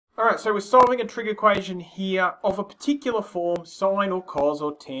Alright, so we're solving a trig equation here of a particular form, sine or cos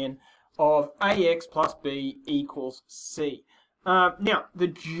or tan, of ax plus b equals c. Now, the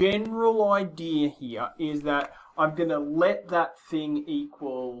general idea here is that I'm going to let that thing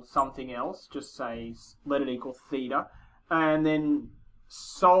equal something else, just say let it equal theta, and then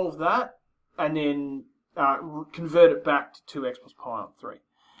solve that, and then convert it back to 2x plus pi on 3.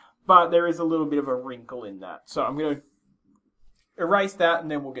 But there is a little bit of a wrinkle in that, so I'm going to erase that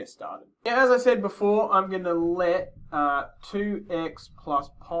and then we'll get started. As I said before, I'm going to let 2x plus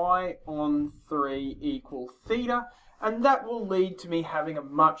pi on 3 equal theta, and that will lead to me having a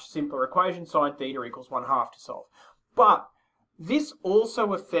much simpler equation, sine theta equals 1/2 to solve. But this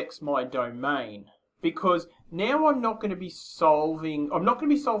also affects my domain, because now I'm not going to be solving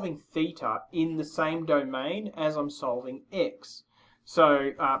theta in the same domain as I'm solving x.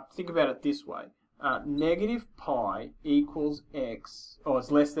 So think about it this way. Negative pi equals x, or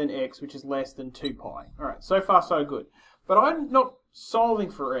is less than x, which is less than 2 pi. Alright, so far so good. But I'm not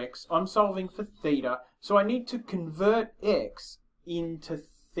solving for x, I'm solving for theta, so I need to convert x into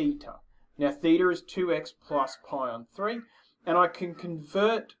theta. Now theta is 2x plus pi on 3, and I can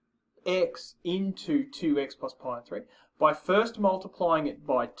convert x into 2x plus pi on 3 by first multiplying it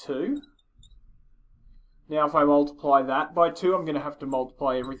by 2. Now if I multiply that by 2, I'm going to have to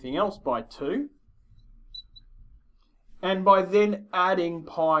multiply everything else by 2. And by then adding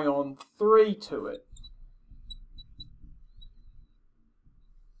pi on 3 to it.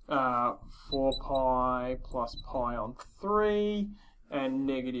 4 pi plus pi on 3, and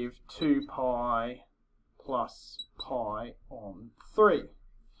negative 2 pi plus pi on 3.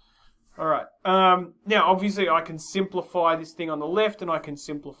 Alright, now obviously I can simplify this thing on the left and I can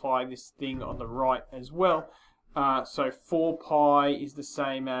simplify this thing on the right as well. So 4 pi is the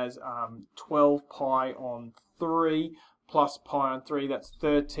same as 12 pi on 3 plus pi on 3, that's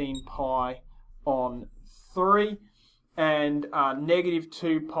 13 pi on 3. And negative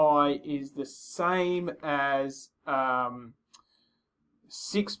 2 pi is the same as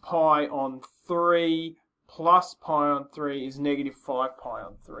 6 pi on 3 plus pi on 3 is negative 5 pi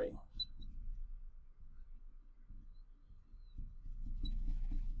on 3.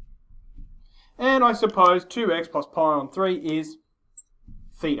 And I suppose 2x plus pi on 3 is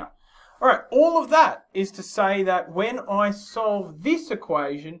theta. Alright, all of that is to say that when I solve this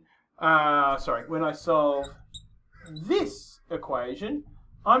equation, when I solve this equation,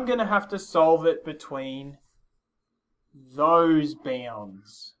 I'm going to have to solve it between those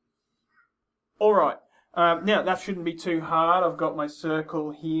bounds. Alright, now that shouldn't be too hard. I've got my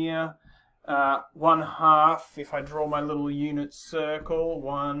circle here, 1/2, if I draw my little unit circle,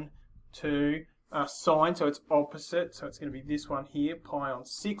 1, 2, sine, so it's opposite, so it's going to be this one here, pi on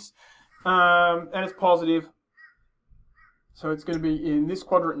 6, and it's positive, so it's going to be in this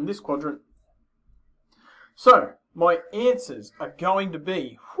quadrant and this quadrant. So my answers are going to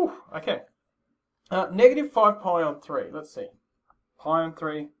be, negative 5 pi on 3, let's see, pi on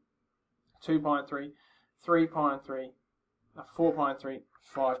 3, 2 pi on 3, 3 pi on 3, 4 pi on 3,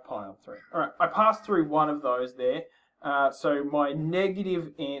 5 pi on 3. Alright, I passed through one of those there, so my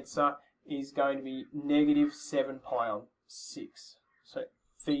negative answer is going to be negative 7 pi on 6. So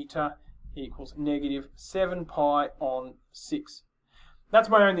theta equals negative 7 pi on 6. That's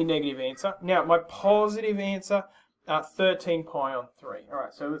my only negative answer. Now, my positive answer, 13 pi on 3.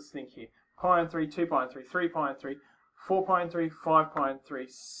 Alright, so let's think here. Pi on 3, 2 pi on 3, 3 pi on 3, 4 pi on 3, 5 pi on 3,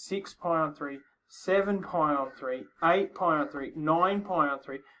 6 pi on 3, 7 pi on 3, 8 pi on 3, 9 pi on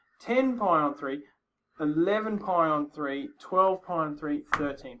 3, 10 pi on 3, 11 pi on 3, 12 pi on 3,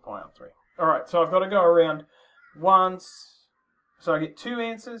 13 pi on 3. Alright, so I've got to go around once. So I get 2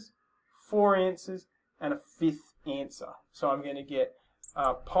 answers, 4 answers, and a 5th answer. So I'm going to get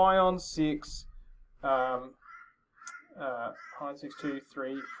pi on 6, pi on 6, 2,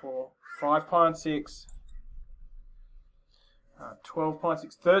 3, 4, 5 pi on 6, 12 pi on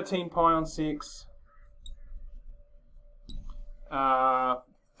 6, 13 pi on 6,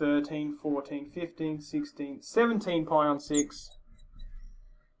 13, 14, 15, 16, 17 pi on 6.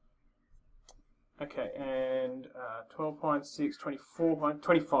 Okay, and 12 pi on 6, 24 pi,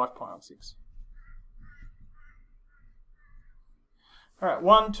 25 pi on 6. Alright,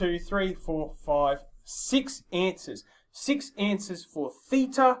 1, 2, 3, 4, 5, 6 answers. 6 answers for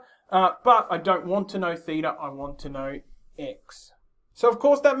theta, but I don't want to know theta, I want to know x. So of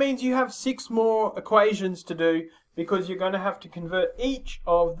course that means you have 6 more equations to do, because you're going to have to convert each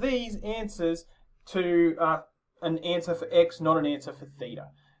of these answers to an answer for x, not an answer for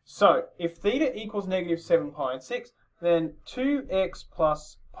theta. So if theta equals negative 7 pi on 6, then 2x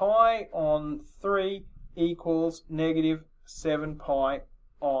plus pi on 3 equals negative 7 pi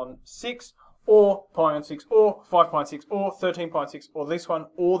on 6, or pi on 6, or 5 pi on 6, or 13 pi on 6, or this one,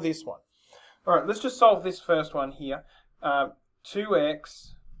 or this one. All right, let's just solve this first one here.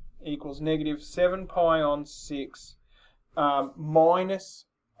 2x equals negative 7 pi on 6 minus,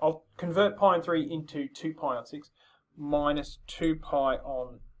 I'll convert pi on 3 into 2 pi on 6, minus 2 pi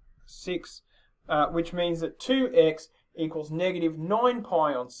on 6, which means that 2x equals negative 9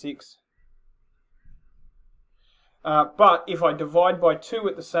 pi on 6. But if I divide by 2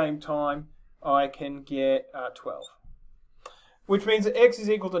 at the same time, I can get 12. Which means that x is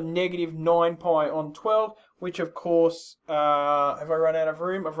equal to negative 9 pi on 12, which of course, have I run out of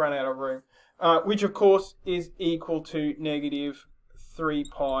room? I've run out of room. Which of course is equal to negative 3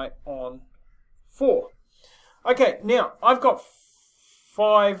 pi on 4. Okay, now I've got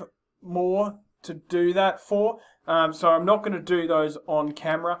 5 more to do that for, so I'm not going to do those on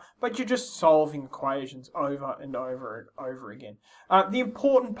camera, but you're just solving equations over and over and over again. The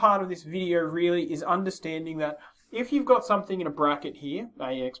important part of this video really is understanding that if you've got something in a bracket here,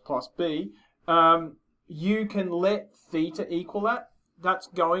 ax plus b, you can let theta equal that. That's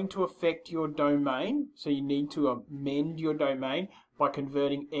going to affect your domain, so you need to amend your domain by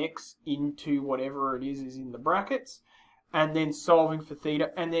converting x into whatever it is in the brackets, and then solving for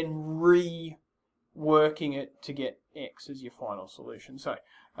theta, and then reworking it to get x as your final solution. So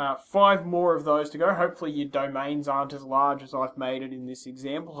 5 more of those to go. Hopefully your domains aren't as large as I've made it in this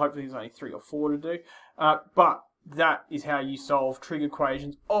example. Hopefully there's only 3 or 4 to do. But that is how you solve trig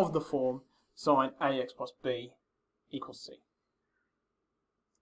equations of the form sine ax plus b equals c.